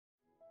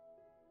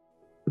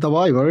The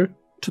Bible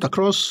to the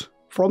cross,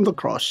 from the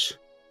cross.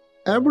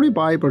 Every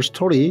Bible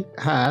story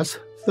has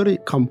three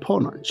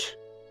components.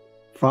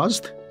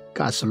 First,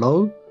 God's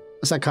law.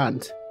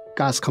 Second,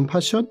 God's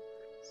compassion.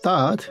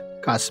 Third,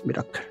 God's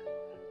miracle.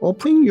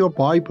 Opening your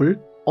Bible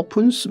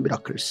opens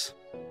miracles.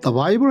 The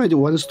Bible as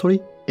one story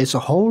is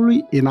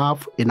wholly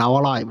enough in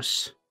our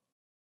lives.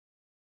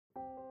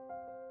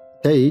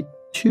 Day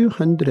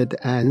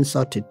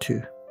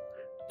 232.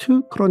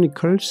 2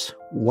 Chronicles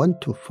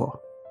 1-4.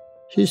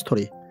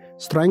 History,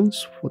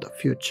 strength for the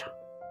future.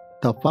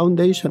 The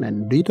foundation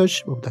and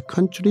leadership of the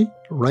country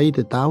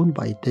laid down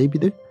by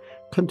David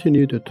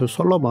continued to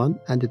Solomon,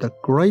 and the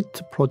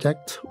great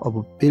project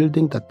of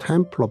building the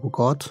temple of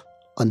God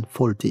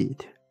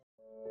unfolded.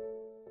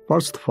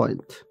 First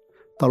point,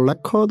 the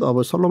record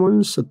of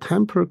Solomon's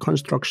temple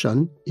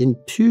construction in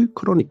 2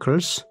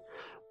 Chronicles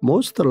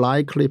most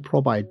likely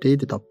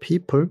provided the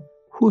people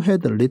who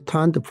had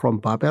returned from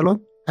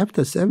Babylon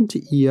after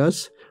 70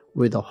 years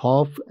with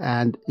hope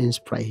and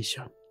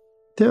inspiration.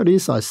 There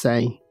is a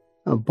saying,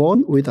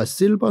 born with a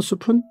silver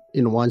spoon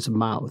in one's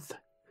mouth.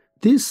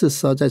 This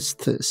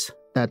suggests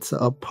that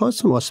a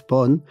person was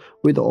born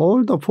with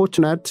all the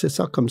fortunate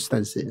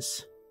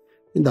circumstances.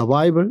 In the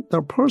Bible,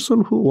 the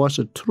person who was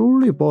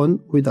truly born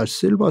with a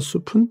silver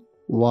spoon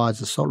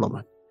was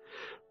Solomon.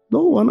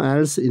 No one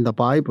else in the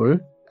Bible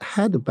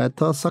had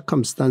better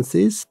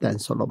circumstances than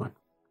Solomon.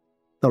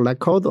 The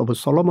record of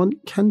Solomon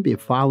can be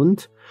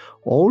found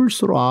all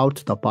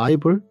throughout the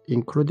Bible,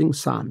 including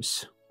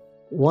Psalms,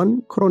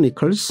 1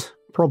 Chronicles,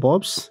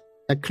 Proverbs,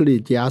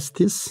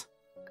 Ecclesiastes,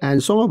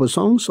 and Song of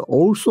Songs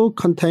also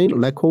contain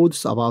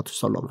records about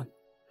Solomon.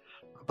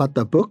 But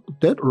the book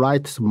that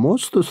writes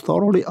most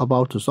thoroughly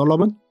about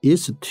Solomon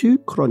is 2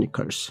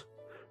 Chronicles.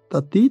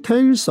 The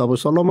details of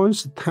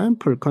Solomon's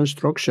temple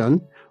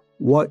construction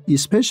were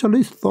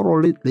especially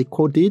thoroughly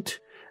recorded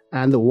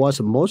and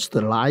was most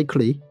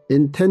likely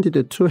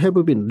intended to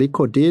have been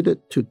recorded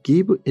to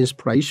give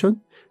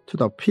inspiration to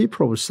the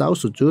people of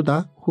South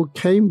Judah who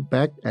came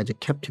back as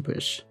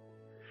captives.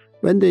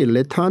 When they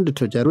returned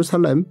to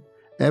Jerusalem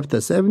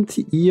after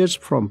 70 years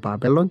from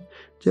Babylon,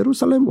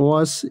 Jerusalem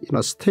was in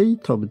a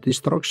state of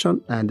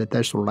destruction and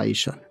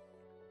desolation.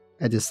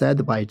 As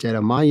said by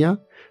Jeremiah,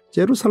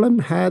 Jerusalem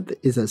had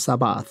its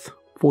Sabbath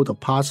for the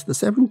past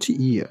 70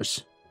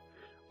 years.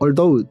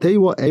 Although they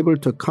were able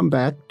to come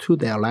back to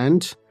their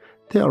land,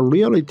 their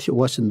reality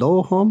was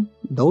no home,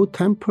 no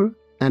temple,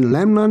 and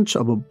remnants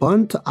of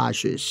burnt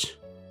ashes.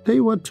 They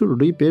were to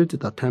rebuild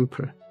the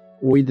temple.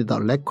 With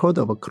the record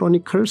of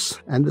Chronicles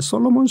and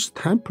Solomon's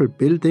temple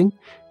building,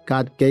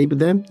 God gave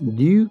them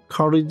new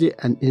courage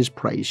and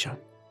inspiration.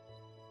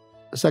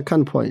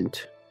 Second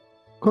point,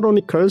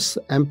 Chronicles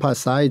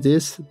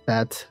emphasizes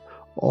that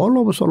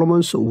all of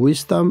Solomon's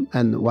wisdom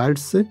and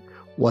wealth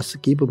was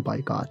given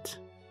by God.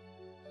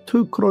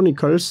 2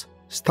 Chronicles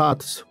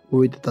starts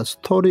with the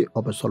story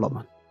of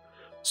Solomon.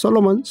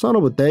 Solomon, son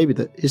of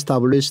David,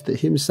 established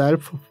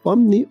himself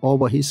firmly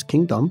over his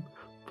kingdom,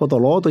 for the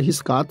Lord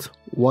his God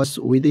was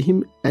with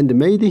him and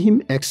made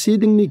him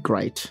exceedingly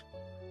great.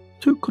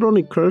 2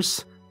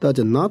 Chronicles does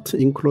not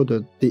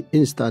include the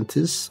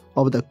instances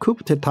of the coup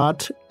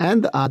d'etat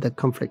and other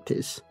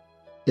conflicts.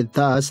 It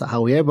does,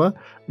 however,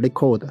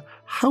 record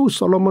how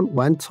Solomon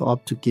went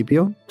up to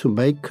Gibeon to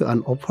make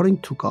an offering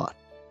to God.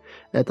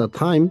 At the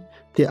time,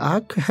 the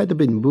ark had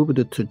been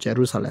moved to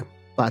Jerusalem,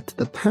 but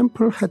the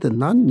temple had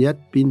not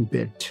yet been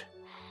built.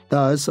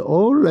 Thus,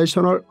 all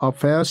national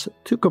affairs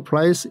took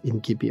place in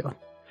Gibeon.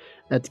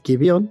 At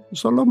Gibeon,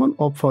 Solomon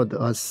offered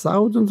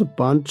 1,000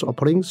 burnt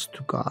offerings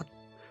to God.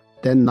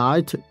 That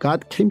night,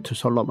 God came to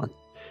Solomon.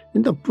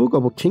 In the book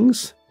of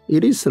Kings,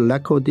 it is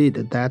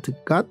recorded that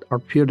God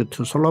appeared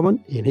to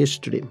Solomon in his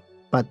dream.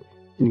 But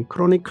in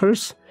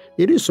Chronicles,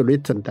 it is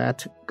written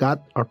that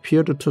God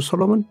appeared to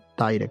Solomon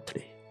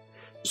directly.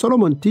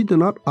 Solomon did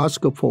not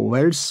ask for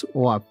wealth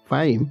or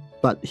fame,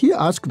 but he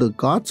asked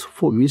God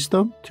for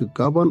wisdom to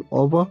govern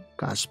over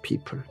God's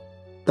people.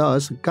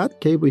 Thus, God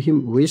gave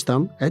him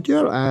wisdom as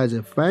well as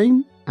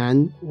fame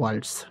and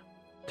wealth.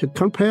 To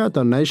compare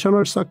the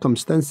national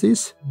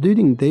circumstances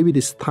during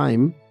David's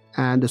time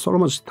and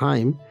Solomon's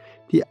time,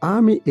 the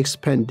army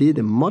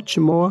expended much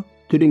more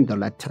during the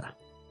latter.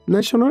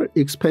 National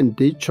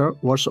expenditure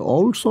was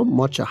also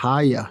much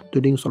higher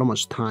during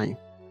Solomon's time.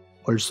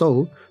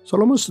 Also,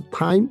 Solomon's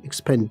time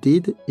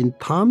expended in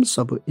terms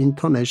of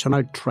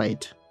international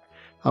trade.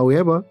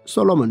 However,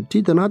 Solomon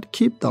did not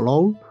keep the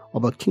law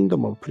of a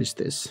kingdom of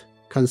priests,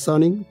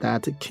 concerning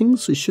that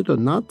kings should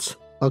not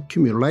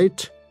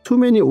accumulate too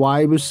many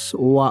wives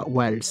or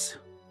wealth.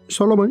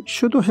 Solomon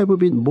should have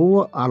been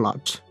more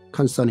alert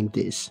concerning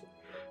this.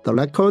 The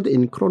record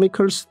in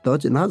Chronicles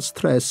does not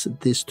stress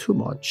this too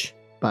much,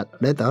 but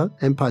rather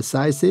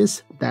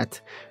emphasizes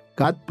that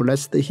God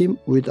blessed him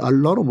with a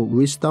lot of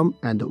wisdom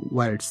and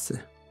wealth.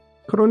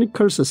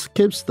 Chronicles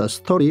skips the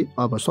story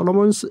of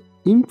Solomon's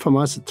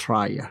infamous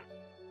trial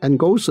and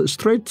goes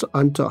straight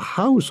onto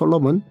how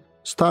Solomon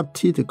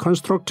started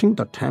constructing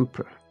the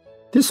temple.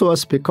 This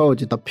was because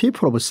the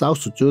people of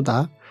South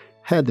Judah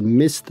had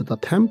missed the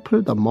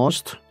temple the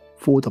most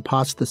for the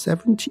past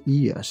 70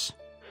 years.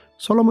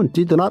 Solomon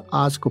did not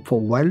ask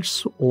for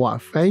wealth or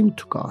fame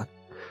to God.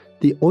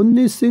 The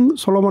only thing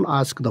Solomon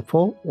asked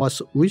for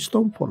was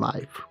wisdom for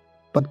life.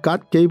 But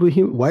God gave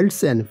him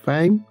wealth and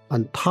fame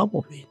on top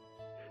of it.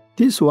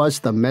 This was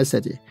the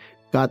message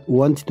God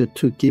wanted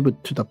to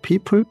give to the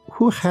people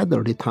who had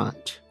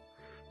returned.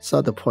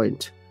 Third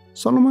point,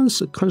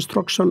 Solomon's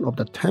construction of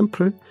the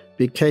temple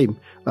became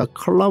a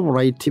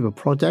collaborative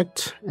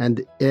project,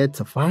 and it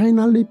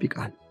finally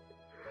began.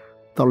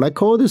 The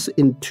records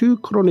in 2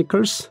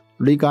 Chronicles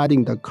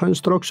regarding the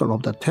construction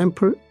of the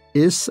temple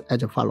is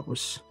as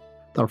follows.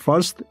 The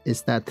first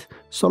is that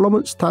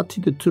Solomon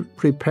started to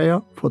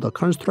prepare for the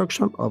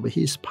construction of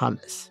his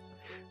palace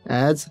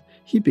as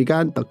he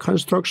began the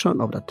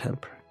construction of the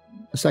temple.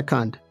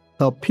 Second,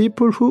 the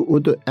people who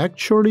would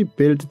actually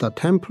build the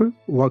temple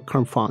were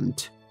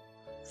confirmed.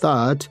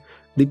 Third,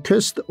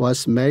 request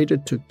was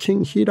made to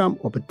King Hiram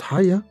of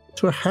Tyre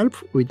to help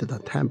with the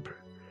temple.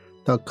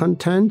 The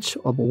content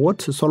of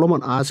what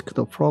Solomon asked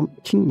from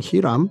King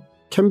Hiram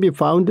can be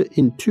found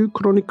in 2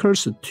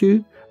 Chronicles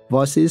 2,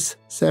 verses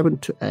 7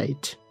 to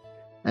 8.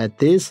 At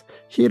this,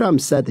 Hiram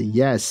said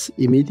yes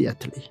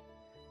immediately.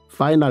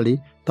 Finally,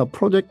 the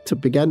project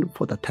began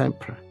for the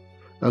temple.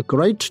 A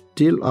great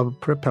deal of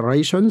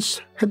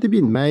preparations had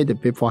been made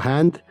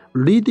beforehand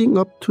leading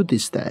up to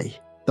this day.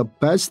 The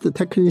best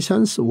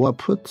technicians were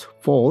put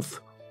forth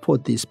for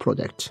this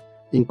project,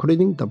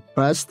 including the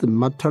best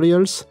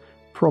materials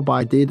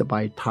provided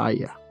by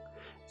Tyre.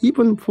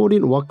 Even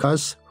foreign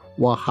workers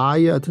were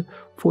hired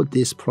for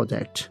this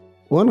project.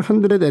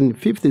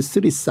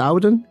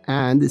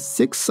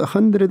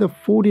 153,600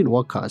 foreign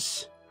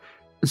workers,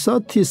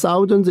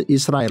 30,000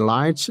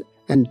 Israelites,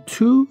 and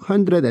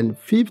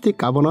 250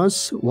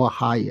 governors were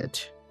hired.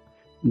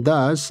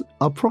 Thus,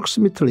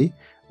 approximately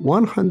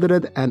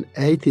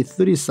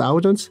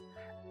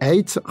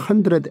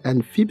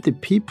 183,850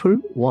 people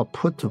were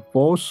put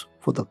forth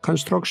for the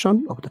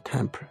construction of the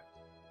temple.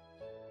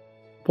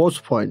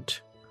 Fourth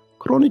point,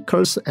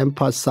 Chronicles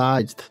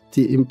emphasized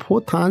the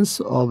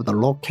importance of the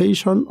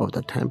location of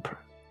the temple.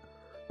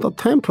 The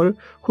temple,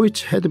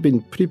 which had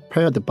been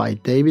prepared by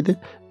David,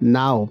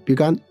 now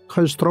began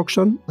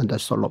construction under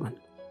Solomon.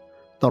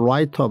 The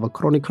writer of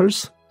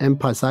Chronicles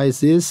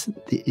emphasizes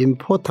the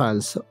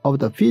importance of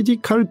the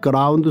physical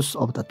grounds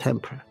of the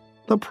temple.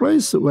 The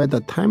place where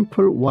the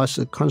temple was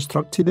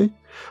constructed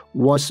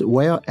was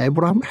where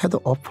Abraham had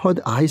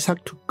offered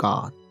Isaac to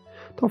God.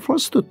 The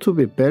first to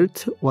be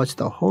built was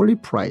the holy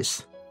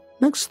place.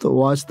 Next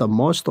was the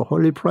most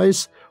holy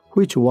place,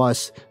 which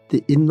was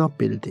the inner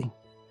building.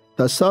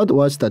 The third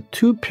was the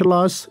 2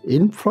 pillars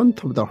in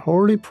front of the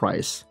holy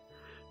place.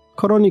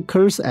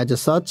 Chronicles as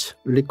such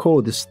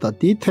records the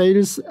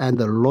details and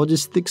the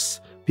logistics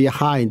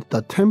behind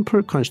the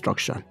temple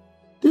construction.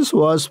 This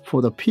was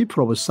for the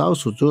people of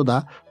South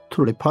Judah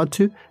to report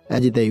to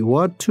as they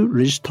were to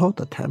restore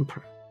the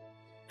temple.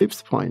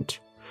 Fifth point,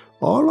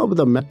 all of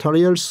the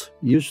materials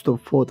used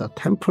for the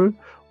temple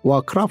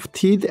were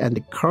crafted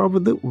and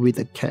carved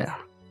with care.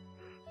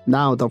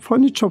 Now the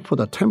furniture for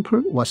the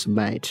temple was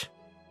made.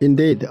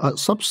 Indeed, a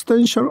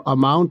substantial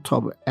amount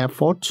of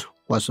effort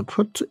was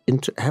put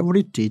into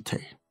every detail.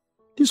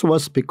 This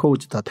was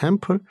because the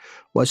temple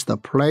was the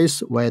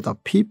place where the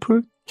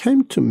people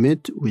came to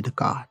meet with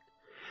God.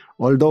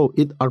 Although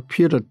it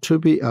appeared to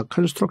be a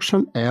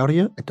construction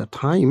area at the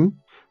time,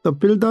 the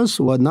builders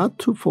were not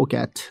to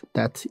forget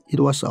that it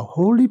was a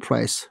holy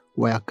place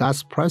where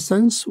God's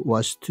presence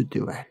was to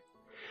dwell.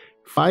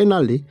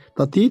 Finally,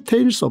 the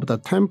details of the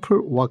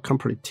temple were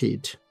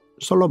completed.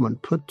 Solomon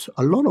put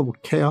a lot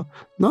of care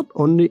not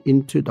only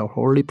into the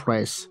holy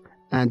place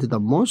and the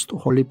most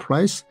holy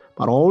place,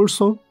 but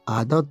also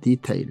other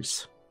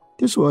details.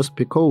 This was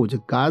because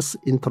God's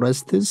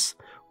interests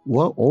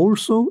were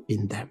also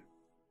in them.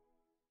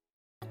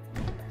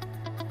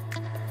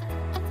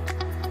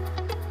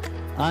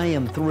 I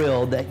am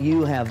thrilled that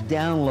you have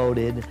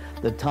downloaded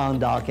the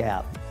Tongdok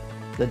app.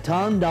 The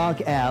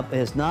Tongdok app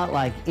is not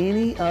like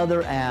any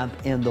other app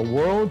in the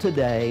world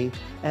today,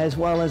 as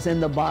well as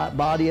in the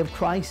body of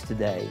Christ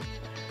today.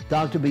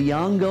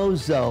 Dr.Byoungho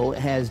Zoh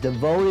has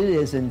devoted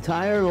his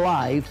entire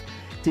life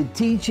to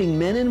teaching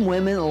men and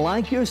women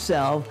like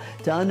yourself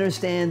to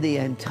understand the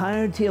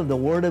entirety of the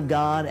Word of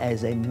God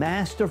as a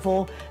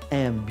masterful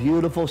and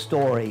beautiful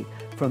story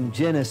from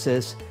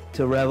Genesis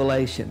to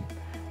Revelation.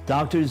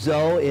 Dr.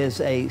 Zoh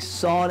is a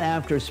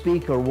sought-after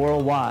speaker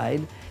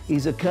worldwide.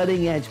 He's a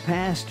cutting-edge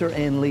pastor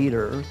and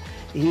leader.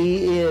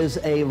 He is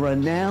a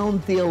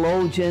renowned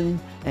theologian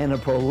and a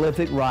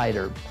prolific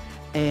writer.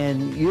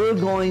 And you're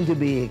going to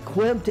be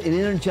equipped and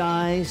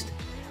energized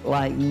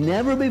like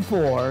never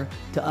before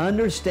to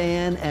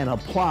understand and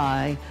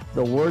apply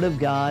the Word of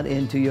God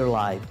into your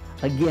life.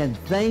 Again,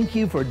 thank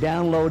you for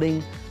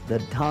downloading the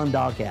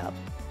Tongdok app.